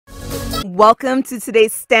Welcome to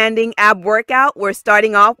today's standing ab workout. We're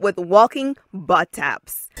starting off with walking butt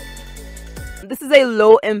taps. This is a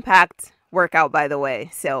low impact workout, by the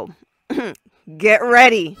way, so get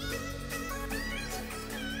ready.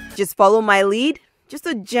 Just follow my lead. Just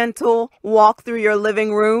a gentle walk through your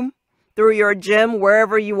living room, through your gym,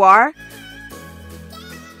 wherever you are.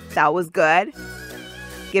 That was good.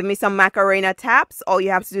 Give me some Macarena taps. All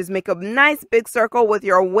you have to do is make a nice big circle with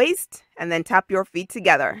your waist and then tap your feet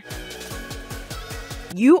together.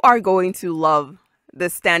 You are going to love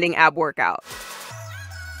this standing ab workout.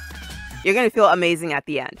 You're going to feel amazing at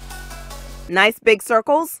the end. Nice big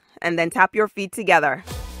circles and then tap your feet together.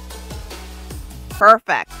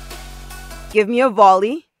 Perfect. Give me a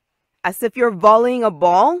volley, as if you're volleying a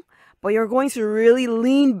ball, but you're going to really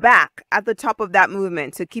lean back at the top of that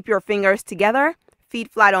movement to keep your fingers together,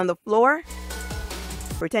 feet flat on the floor.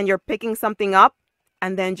 Pretend you're picking something up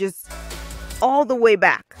and then just all the way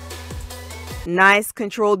back. Nice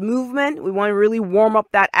controlled movement. We want to really warm up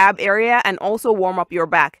that ab area and also warm up your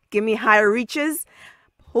back. Give me high reaches.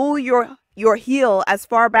 Pull your heel as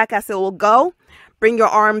far back as it will go. Bring your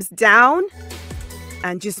arms down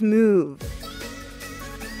and just move.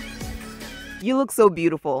 You look so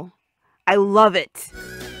beautiful. I love it.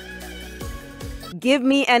 Give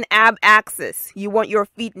me an ab axis. You want your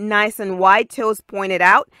feet nice and wide, toes pointed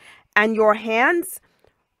out, and your hands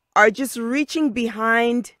are just reaching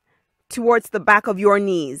behind towards the back of your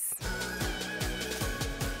knees.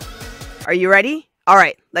 Are you ready? All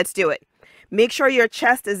right, let's do it. Make sure your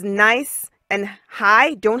chest is nice and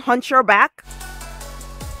high. Don't hunch your back.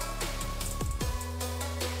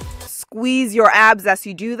 Squeeze your abs as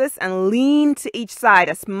you do this and lean to each side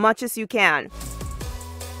as much as you can.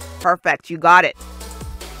 Perfect, you got it.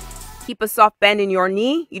 Keep a soft bend in your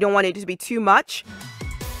knee. You don't want it to be too much.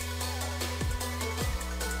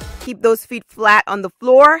 Keep those feet flat on the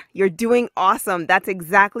floor. You're doing awesome. That's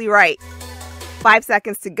exactly right. 5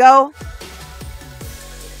 seconds to go.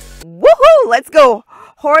 Woohoo! Let's go.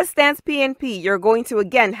 Horse stance PNP. You're going to,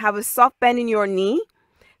 again, have a soft bend in your knee.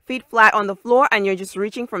 Feet flat on the floor, and you're just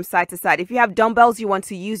reaching from side to side. If you have dumbbells you want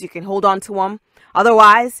to use, you can hold on to them.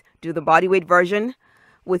 Otherwise, do the bodyweight version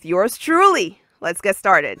with yours truly. Let's get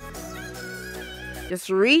started. Just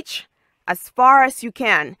reach as far as you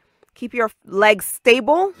can. Keep your legs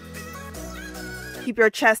stable. Keep your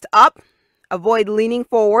chest up. Avoid leaning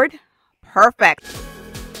forward. Perfect.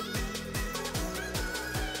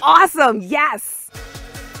 Awesome. Yes.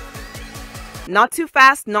 Not too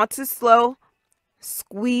fast, not too slow.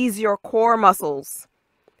 Squeeze your core muscles.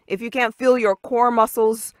 If you can't feel your core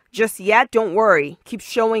muscles just yet, don't worry. Keep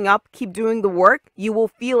showing up. Keep doing the work. You will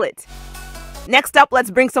feel it. Next up,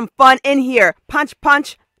 let's bring some fun in here. Punch,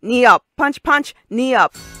 punch, knee up. Punch, punch, knee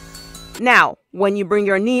up. Now, when you bring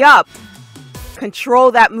your knee up,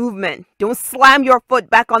 control that movement. Don't slam your foot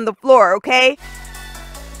back on the floor, okay?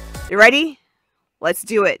 You ready? Let's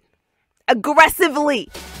do it. Aggressively.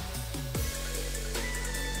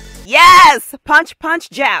 Yes! Punch, punch,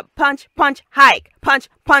 jab. Punch, punch, hike. Punch,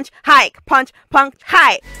 punch, hike. Punch, punch,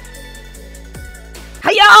 hike.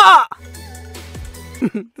 Hiya!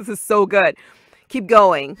 This is so good. Keep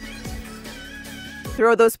going.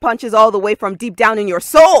 Throw those punches all the way from deep down in your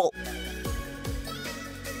soul.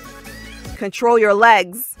 Control your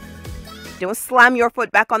legs. Don't slam your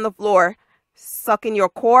foot back on the floor. Suck in your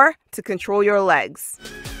core to control your legs.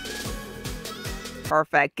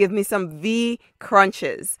 Perfect. Give me some V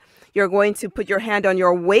crunches. You're going to put your hand on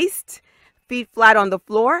your waist, feet flat on the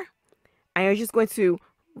floor, and you're just going to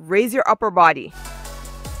raise your upper body.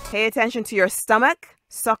 Pay attention to your stomach.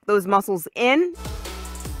 Suck those muscles in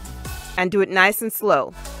and do it nice and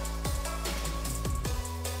slow.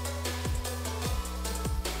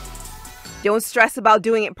 Don't stress about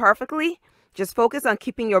doing it perfectly. Just focus on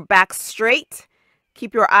keeping your back straight.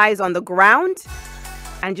 Keep your eyes on the ground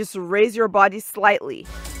and just raise your body slightly.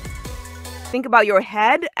 Think about your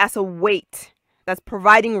head as a weight that's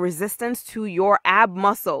providing resistance to your ab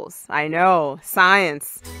muscles. I know,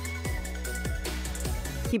 science.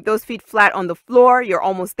 Keep those feet flat on the floor. You're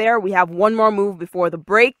almost there. We have one more move before the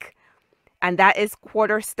break, and that is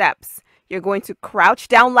quarter steps. You're going to crouch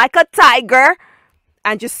down like a tiger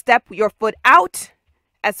and just step your foot out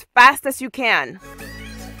as fast as you can.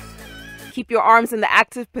 Keep your arms in the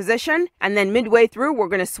active position, and then midway through, we're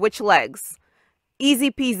going to switch legs. Easy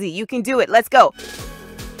peasy. You can do it. Let's go.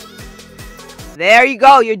 There you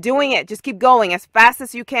go. You're doing it. Just keep going as fast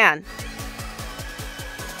as you can.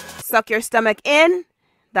 Suck your stomach in.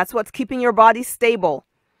 That's what's keeping your body stable.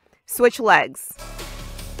 Switch legs.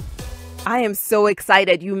 I am so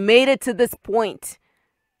excited. You made it to this point.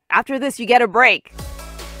 After this, you get a break.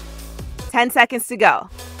 10 seconds to go.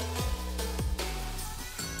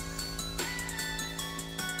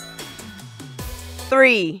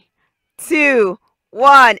 3, 2,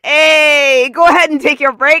 1. Hey, go ahead and take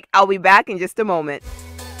your break. I'll be back in just a moment.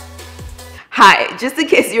 Hi, just in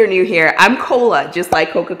case you're new here, I'm Cola, just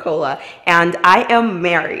like Coca-Cola, and I am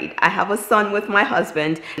married. I have a son with my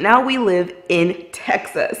husband. Now we live in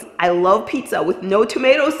Texas. I love pizza with no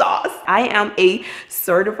tomato sauce. I am a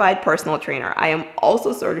certified personal trainer. I am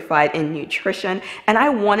also certified in nutrition, and I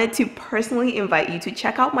wanted to personally invite you to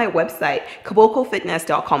check out my website,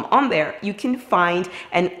 KibokoFitness.com. On there, you can find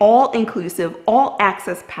an all-inclusive,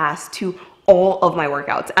 all-access pass to all of my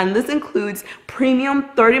workouts, and this includes premium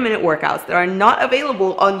 30-minute workouts that are not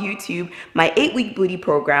available on YouTube, my 8-week booty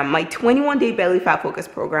program, my 21-day belly fat focus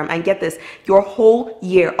program, and get this, your whole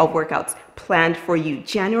year of workouts planned for you,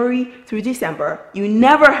 January through December. You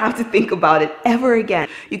never have to think about it ever again.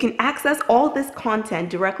 You can access all this content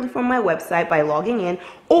directly from my website by logging in,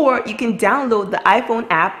 or you can download the iPhone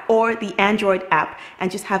app or the Android app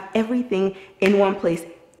and just have everything in one place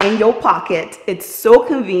in your pocket. It's so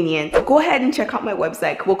convenient. Go ahead and check out my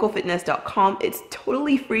website, KibokoFitness.com. It's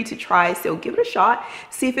totally free to try, so give it a shot.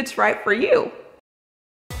 See if it's right for you.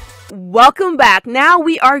 Welcome back. Now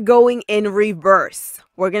we are going in reverse.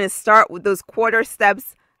 We're going to start with those quarter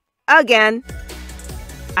steps again,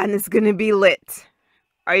 and it's going to be lit.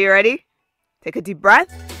 Are you ready? Take a deep breath.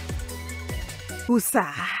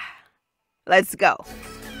 Woosah. Let's go.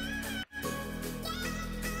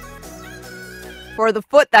 For the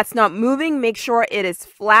foot that's not moving, make sure it is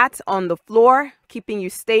flat on the floor, keeping you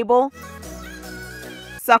stable.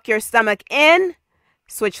 Suck your stomach in,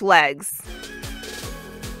 switch legs.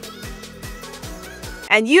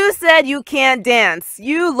 And you said you can't dance.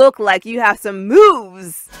 You look like you have some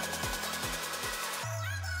moves.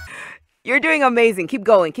 You're doing amazing. Keep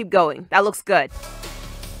going, keep going. That looks good.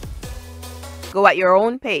 Go at your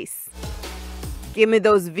own pace. Give me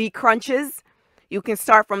those V crunches. You can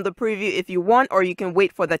start from the preview if you want, or you can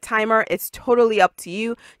wait for the timer. It's totally up to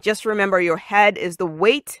you. Just remember your head is the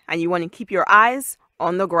weight, and you want to keep your eyes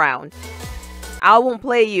on the ground. I won't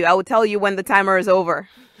play you. I will tell you when the timer is over.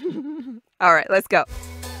 All right, let's go.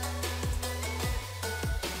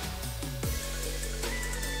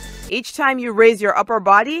 Each time you raise your upper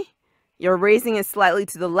body, you're raising it slightly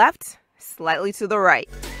to the left, slightly to the right.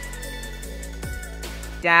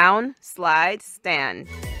 Down, slide, stand.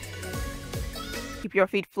 Keep your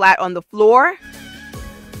feet flat on the floor.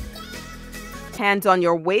 Hands on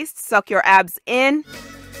your waist. Suck your abs in.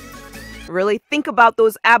 Really think about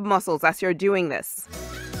those ab muscles as you're doing this.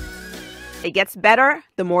 It gets better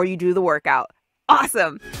the more you do the workout.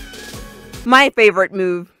 Awesome. My favorite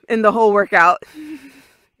move in the whole workout.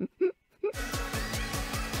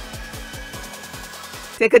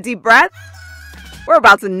 Take a deep breath. We're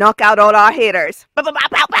about to knock out all our haters. Bow, bow,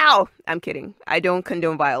 bow, bow. I'm kidding. I don't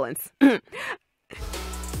condone violence.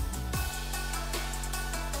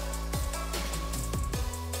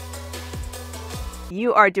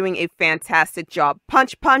 You are doing a fantastic job.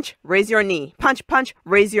 Punch, punch, raise your knee. Punch, punch,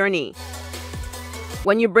 raise your knee.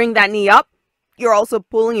 When you bring that knee up, you're also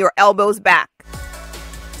pulling your elbows back.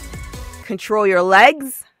 Control your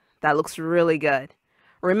legs. That looks really good.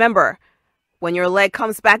 Remember, when your leg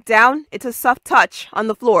comes back down, it's a soft touch on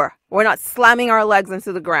the floor. We're not slamming our legs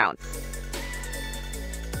into the ground.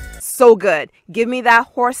 So good. Give me that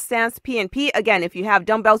horse stance P&P. Again, if you have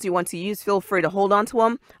dumbbells you want to use, feel free to hold on to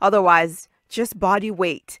them. Otherwise, just body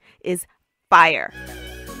weight is fire.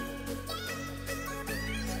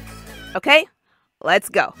 Okay, let's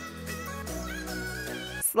go.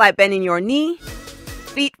 Slight bend in your knee.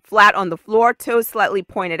 Feet flat on the floor, toes slightly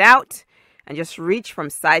pointed out. And just reach from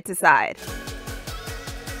side to side.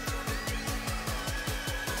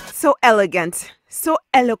 So elegant, so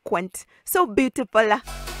eloquent, so beautiful.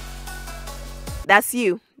 That's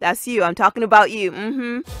you. That's you. I'm talking about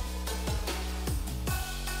you.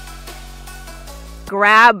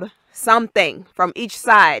 Grab something from each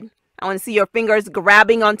side. I want to see your fingers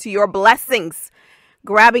grabbing onto your blessings,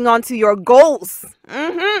 grabbing onto your goals.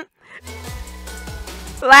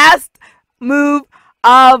 Last move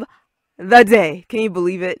of the day. Can you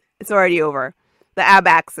believe it? It's already over. The ab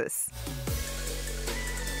axis.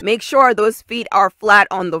 Make sure those feet are flat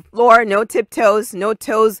on the floor. No tiptoes, no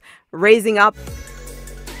toes raising up.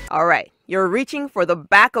 All right. You're reaching for the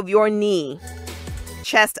back of your knee.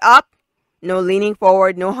 Chest up. No leaning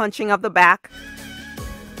forward. No hunching of the back.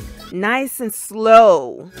 Nice and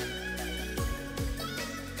slow.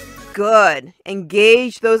 Good.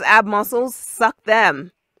 Engage those ab muscles. Suck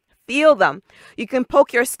them. Feel them. You can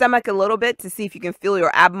poke your stomach a little bit to see if you can feel your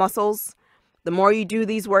ab muscles. The more you do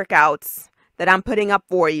these workouts that I'm putting up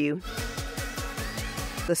for you,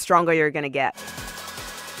 the stronger you're going to get.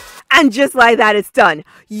 And just like that, it's done.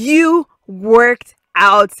 You worked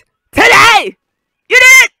out today. You did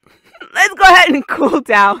it! Let's go ahead and cool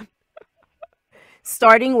down.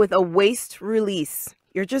 Starting with a waist release.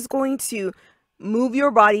 You're just going to move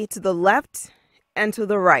your body to the left and to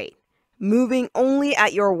the right, moving only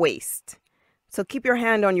at your waist. So keep your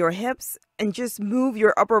hand on your hips and just move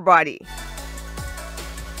your upper body.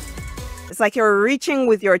 It's like you're reaching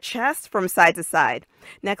with your chest from side to side.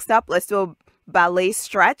 Next up, let's do a ballet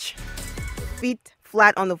stretch. Feet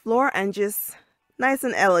flat on the floor and just nice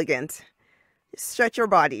and elegant. Stretch your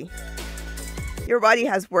body. Your body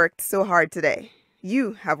has worked so hard today.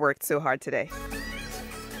 You have worked so hard today.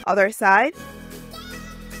 Other side.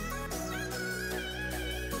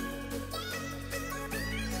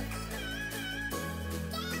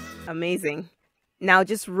 Amazing. Now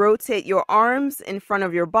just rotate your arms in front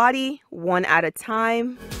of your body, one at a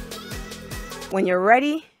time. When you're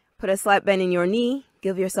ready, put a slight bend in your knee,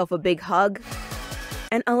 give yourself a big hug,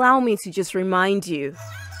 and allow me to just remind you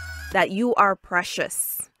that you are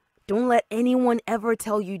precious. Don't let anyone ever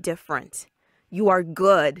tell you different. You are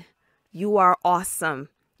good. You are awesome.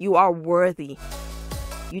 You are worthy.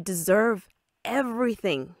 You deserve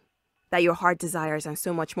everything that your heart desires and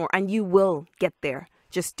so much more, and you will get there.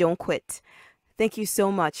 Just don't quit. Thank you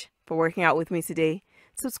so much for working out with me today.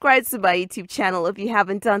 Subscribe to my YouTube channel if you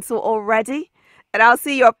haven't done so already, and I'll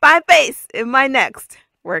see your fine face in my next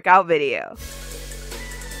workout video.